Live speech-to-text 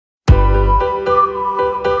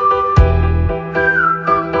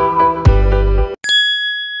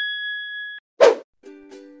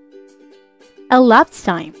elapsed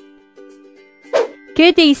time.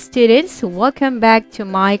 Good day, students. Welcome back to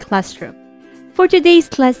my classroom. For today's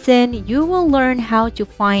lesson, you will learn how to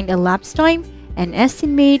find elapsed time and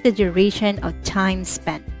estimate the duration of time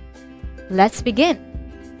spent. Let's begin.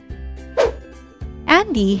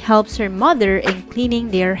 Andy helps her mother in cleaning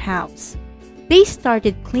their house. They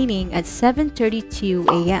started cleaning at 7:32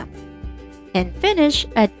 a.m. and finished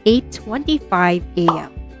at 8:25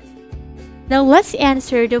 a.m. Now let's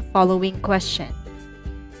answer the following question.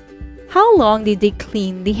 How long did they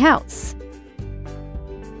clean the house?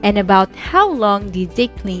 And about how long did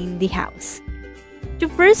they clean the house?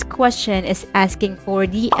 The first question is asking for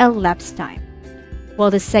the elapsed time,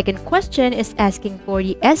 while the second question is asking for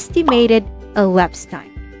the estimated elapsed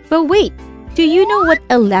time. But wait, do you know what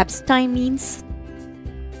elapsed time means?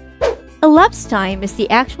 Elapsed time is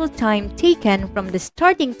the actual time taken from the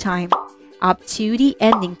starting time up to the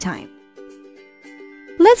ending time.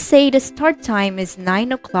 Let's say the start time is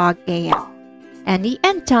 9 o'clock a.m. and the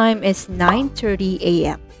end time is 9:30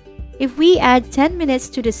 a.m. If we add 10 minutes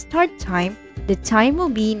to the start time, the time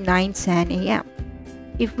will be 9:10 a.m.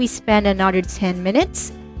 If we spend another 10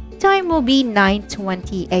 minutes, time will be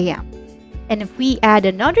 9:20 a.m. And if we add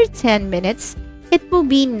another 10 minutes, it will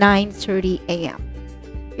be 9:30 a.m.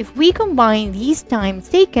 If we combine these times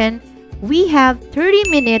taken, we have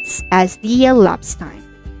 30 minutes as the elapsed time.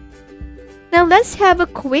 Now let's have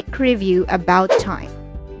a quick review about time.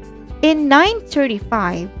 In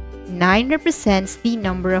 9:35, 9 represents the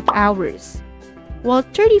number of hours, while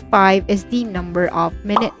 35 is the number of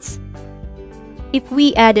minutes. If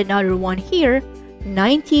we add another one here,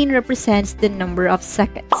 19 represents the number of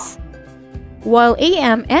seconds, while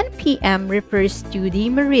AM and PM refers to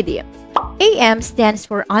the meridian. AM stands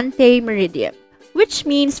for ante meridian, which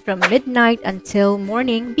means from midnight until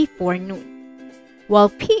morning before noon, while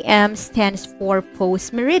PM stands for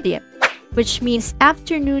post-meridian, which means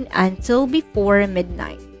afternoon until before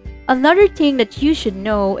midnight. Another thing that you should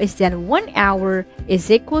know is that 1 hour is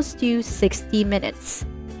equals to 60 minutes,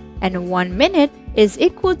 and 1 minute is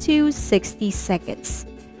equal to 60 seconds.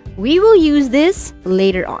 We will use this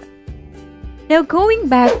later on. Now going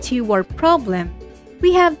back to our problem,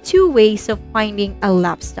 we have two ways of finding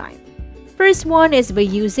elapsed time. First one is by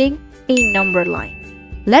using a number line.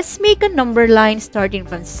 Let's make a number line starting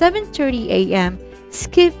from 7:30 a.m.,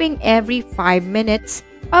 skipping every 5 minutes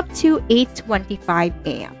up to 8:25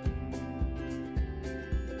 a.m.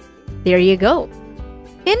 There you go.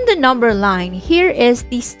 In the number line, here is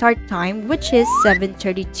the start time, which is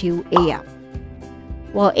 7:32 a.m.,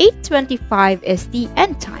 while 8:25 is the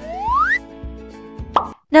end time.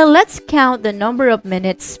 Now let's count the number of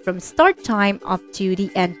minutes from start time up to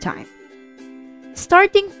the end time.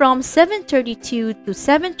 Starting from 7:32 to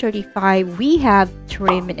 7:35, we have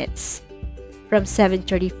 3 minutes. From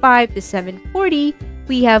 7:35 to 7:40,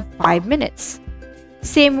 we have 5 minutes.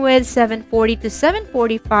 Same with 7:40 to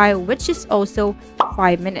 7:45, which is also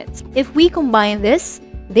 5 minutes. If we combine this,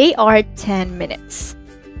 they are 10 minutes.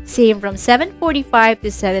 Same from 7:45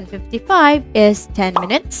 to 7:55 is 10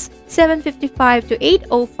 minutes. 7:55 to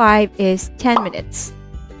 8:05 is 10 minutes.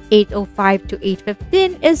 8:05 to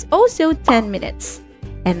 8:15 is also 10 minutes.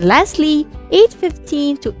 And lastly,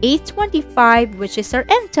 8:15 to 8:25, which is our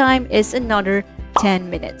end time, is another 10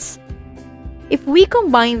 minutes. If we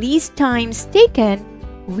combine these times taken,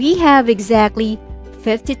 we have exactly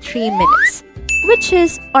 53 minutes, which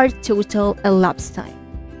is our total elapsed time.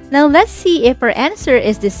 Now let's see if our answer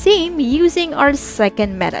is the same using our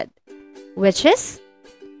second method, which is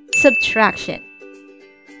subtraction.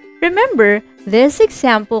 Remember, this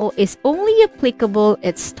example is only applicable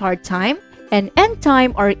at start time and end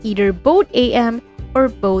time are either both AM or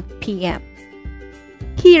both PM.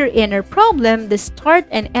 Here in our problem, the start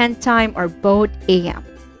and end time are both AM.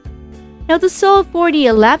 Now to solve for the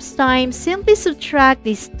elapsed time, simply subtract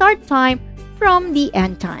the start time from the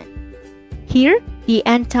end time. Here, the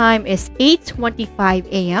end time is 8:25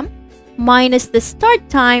 a.m. minus the start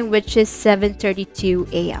time, which is 7:32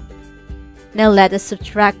 a.m. Now let us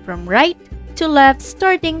subtract from right to left,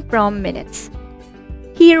 starting from minutes.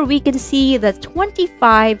 Here we can see that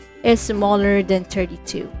 25 is smaller than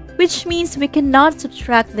 32, which means we cannot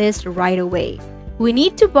subtract this right away. We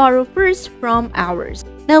need to borrow first from hours.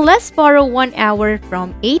 Now let's borrow 1 hour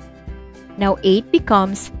from 8. Now 8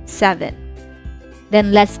 becomes 7.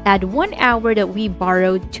 Then let's add 1 hour that we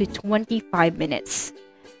borrowed to 25 minutes.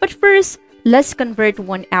 But first, let's convert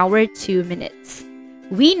 1 hour to minutes.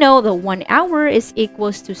 We know that 1 hour is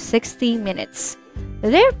equals to 60 minutes.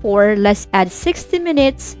 Therefore, let's add 60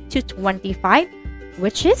 minutes to 25,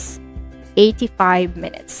 which is 85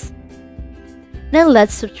 minutes. Now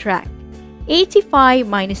let's subtract. 85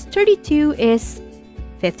 minus 32 is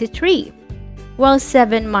 53, while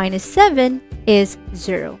 7 minus 7 is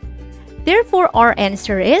 0. Therefore, our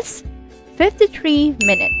answer is 53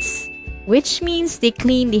 minutes, which means they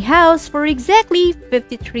cleaned the house for exactly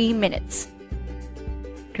 53 minutes.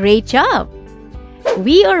 Great job!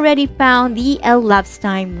 We already found the elapsed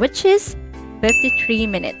time, which is 53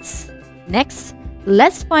 minutes. Next,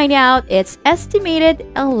 let's find out its estimated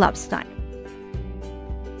elapsed time.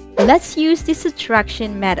 Let's use the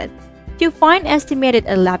subtraction method. To find estimated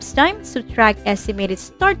elapsed time, subtract estimated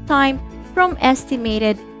start time from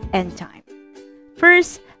estimated end time.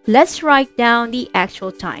 First, let's write down the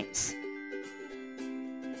actual times.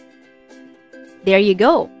 There you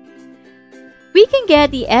go. We can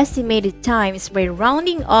get the estimated times by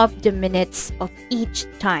rounding off the minutes of each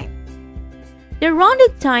time. The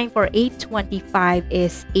rounded time for 8:25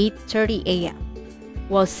 is 8:30 a.m.,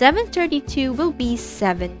 while 7:32 will be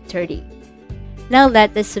 7:30. Now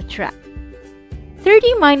let us subtract.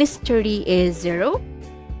 30 minus 30 is 0,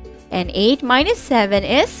 and 8 minus 7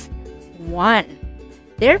 is 1.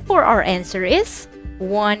 Therefore, our answer is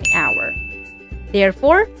 1 hour.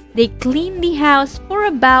 Therefore, they cleaned the house for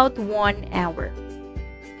about 1 hour.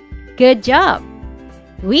 Good job!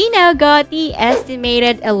 We now got the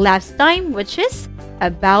estimated elapsed time, which is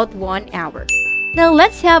about 1 hour. Now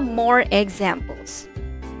let's have more examples.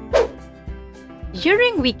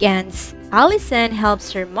 During weekends, Allison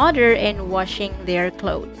helps her mother in washing their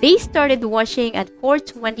clothes. They started washing at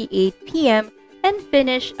 4:28 p.m. and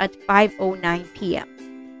finished at 5:09 p.m.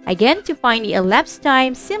 Again, to find the elapsed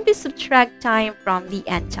time, simply subtract time from the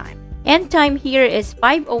end time. End time here is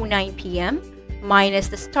 5:09 p.m.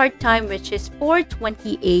 minus the start time, which is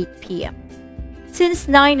 4:28 p.m.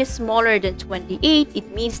 Since 9 is smaller than 28,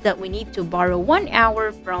 it means that we need to borrow 1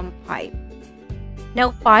 hour from 5.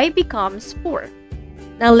 Now 5 becomes 4.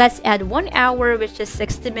 Now let's add 1 hour, which is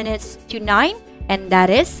 60 minutes, to 9, and that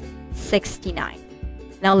is 69.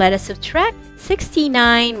 Now let us subtract.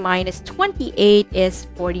 69 minus 28 is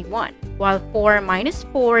 41, while 4 minus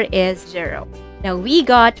 4 is 0. Now we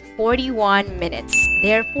got 41 minutes.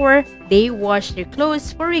 Therefore, they washed their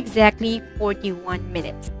clothes for exactly 41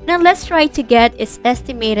 minutes. Now let's try to get its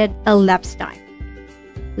estimated elapsed time.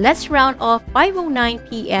 Let's round off 5:09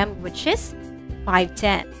 p.m., which is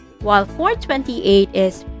 5:10, while 4:28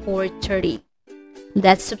 is 4:30.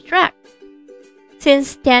 Let's subtract.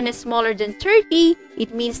 Since 10 is smaller than 30,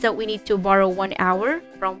 it means that we need to borrow 1 hour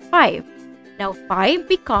from 5. Now 5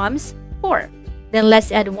 becomes 4. Then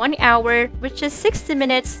let's add 1 hour, which is 60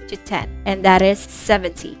 minutes, to 10, and that is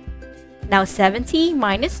 70. Now 70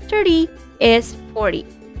 minus 30 is 40,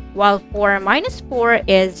 while 4 minus 4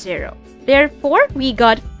 is 0. Therefore, we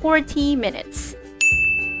got 40 minutes.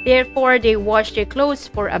 Therefore, they washed their clothes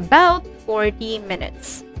for about 40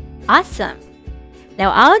 minutes. Awesome!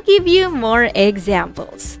 Now I'll give you more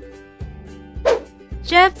examples.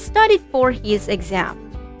 Jeff studied for his exam.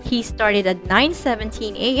 He started at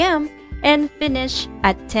 9:17 a.m. and finished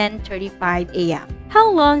at 10:35 a.m. How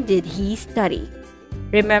long did he study?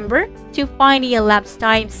 Remember, to find the elapsed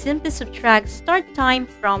time, simply subtract start time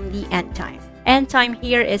from the end time. End time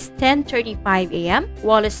here is 10:35 a.m.,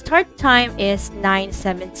 while the start time is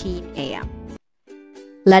 9:17 a.m.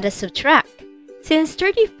 Let us subtract. Since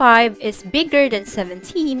 35 is bigger than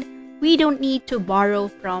 17, we don't need to borrow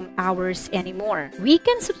from hours anymore. We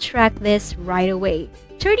can subtract this right away.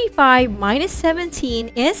 35 minus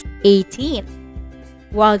 17 is 18,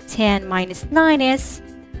 while 10 minus 9 is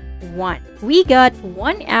 1. We got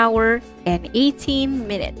 1 hour and 18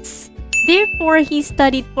 minutes. Therefore, he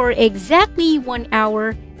studied for exactly 1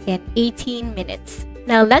 hour and 18 minutes.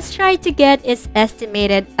 Now let's try to get its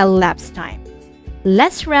estimated elapsed time.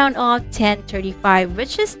 Let's round off 10:35,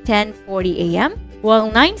 which is 10:40 a.m.,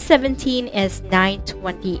 while 9:17 is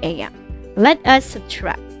 9:20 a.m. Let us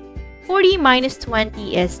subtract. 40 minus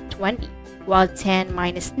 20 is 20, while 10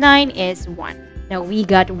 minus 9 is 1. Now we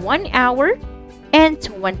got 1 hour and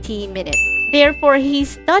 20 minutes. Therefore, he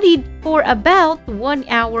studied for about 1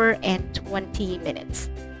 hour and 20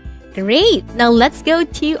 minutes. Great! Now let's go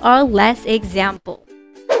to our last example.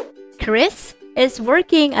 Chris is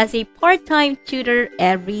working as a part-time tutor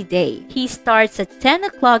every day. He starts at 10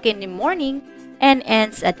 o'clock in the morning and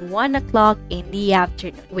ends at 1 o'clock in the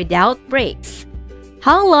afternoon without breaks.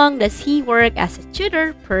 How long does he work as a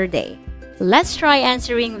tutor per day? Let's try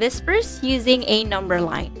answering this first using a number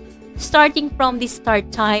line. Starting from the start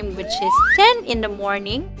time, which is 10 in the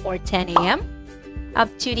morning or 10 a.m., up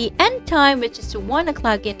to the end time, which is 1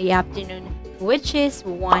 o'clock in the afternoon, which is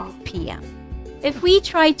 1 p.m. If we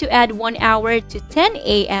try to add 1 hour to 10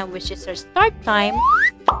 a.m., which is our start time,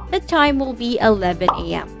 the time will be 11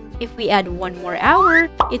 a.m. If we add 1 more hour,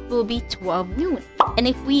 it will be 12 noon. And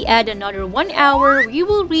if we add another 1 hour, we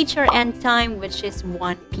will reach our end time, which is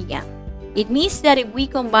 1 p.m. It means that if we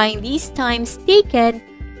combine these times taken,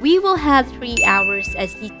 we will have 3 hours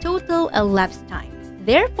as the total elapsed time.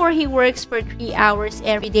 Therefore, he works for 3 hours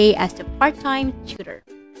every day as a part-time tutor.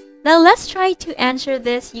 Now, let's try to answer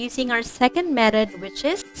this using our second method, which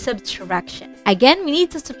is subtraction. Again, we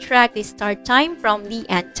need to subtract the start time from the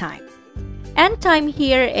end time. End time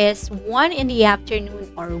here is 1 in the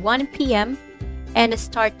afternoon or 1 p.m. and the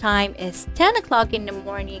start time is 10 o'clock in the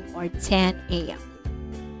morning or 10 a.m.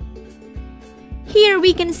 Here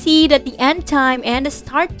we can see that the end time and the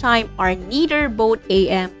start time are neither both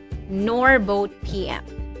a.m. nor both p.m.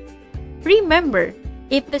 Remember,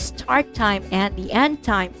 if the start time and the end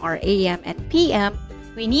time are a.m. and p.m.,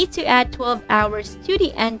 we need to add 12 hours to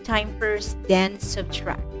the end time first, then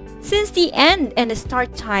subtract. Since the end and the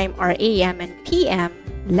start time are a.m. and p.m.,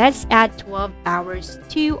 let's add 12 hours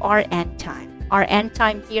to our end time. Our end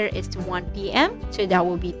time here is 1 p.m., so that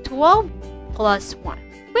will be 12 plus 1,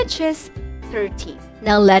 which is 13.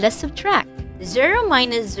 Now let us subtract. 0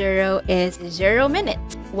 minus 0 is 0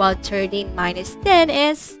 minutes, while 13 minus 10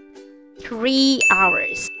 is 3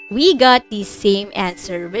 hours. We got the same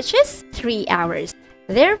answer, which is 3 hours.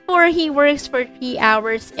 Therefore, he works for 3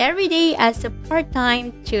 hours every day as a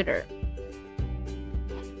part-time tutor.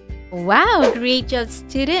 Wow, great job,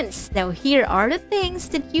 students! Now here are the things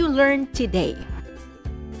that you learned today.